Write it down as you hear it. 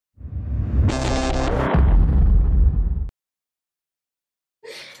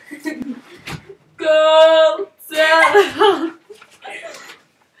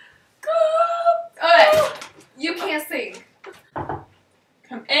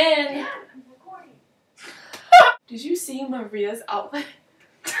in. Did you see Maria's outfit?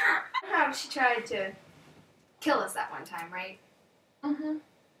 How she tried to kill us that one time, right? Mm-hmm.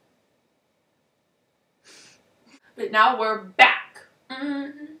 But now we're back.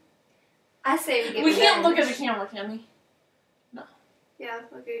 Mm-hmm. I say we get We can't look at the camera, can we? No. Yeah,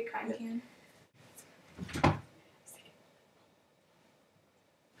 look at it, kind of. Can.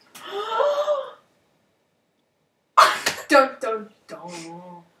 Don't.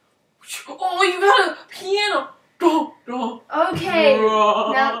 Oh, you got a piano. Okay.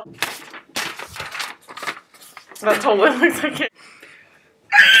 Now. That totally looks like it.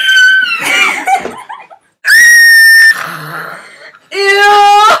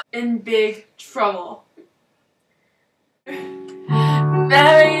 Ew! In big trouble.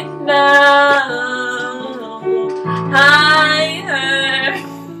 Right now, I heard.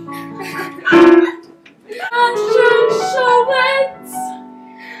 I should show it.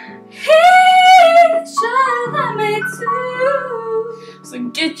 He should let me too. So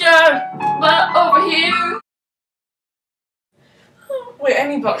get your butt over here. Wait, I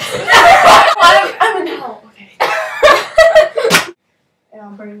need books. I'm in hell. Okay. And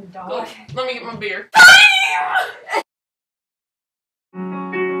I'll bring the dog. Okay, let me get my beer.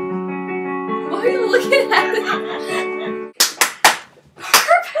 Why are you looking at it?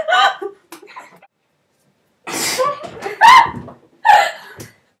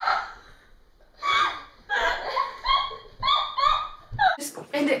 Just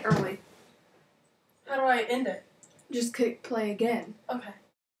end it early. How do I end it? Just click play again. Okay.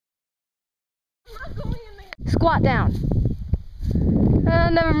 Squat down.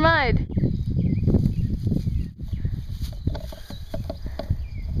 Never mind.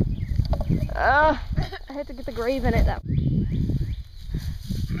 I had to get the grave in it though.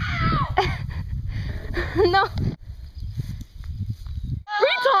 No.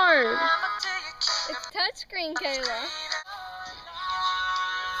 Retard! It's touchscreen, Kayla.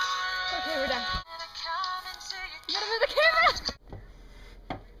 Okay, we're done. You gotta move the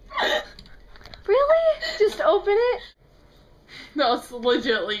camera! Really? Just open it? No, it's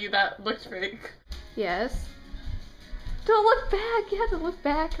legitly, that looks fake. Yes. Don't look back. You have to look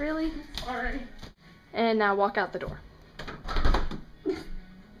back, really. Sorry. And now walk out the door.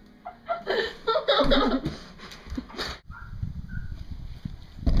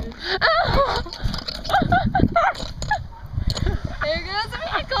 There goes the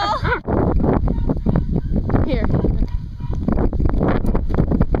vehicle. Here.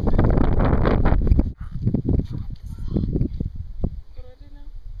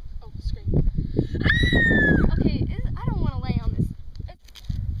 Okay, I don't want to lay on this.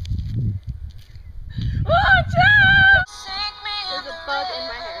 Watch out! There's a bug in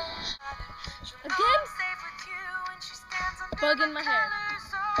my hair. Again? Bug in my hair.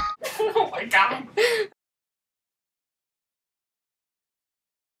 Oh my god.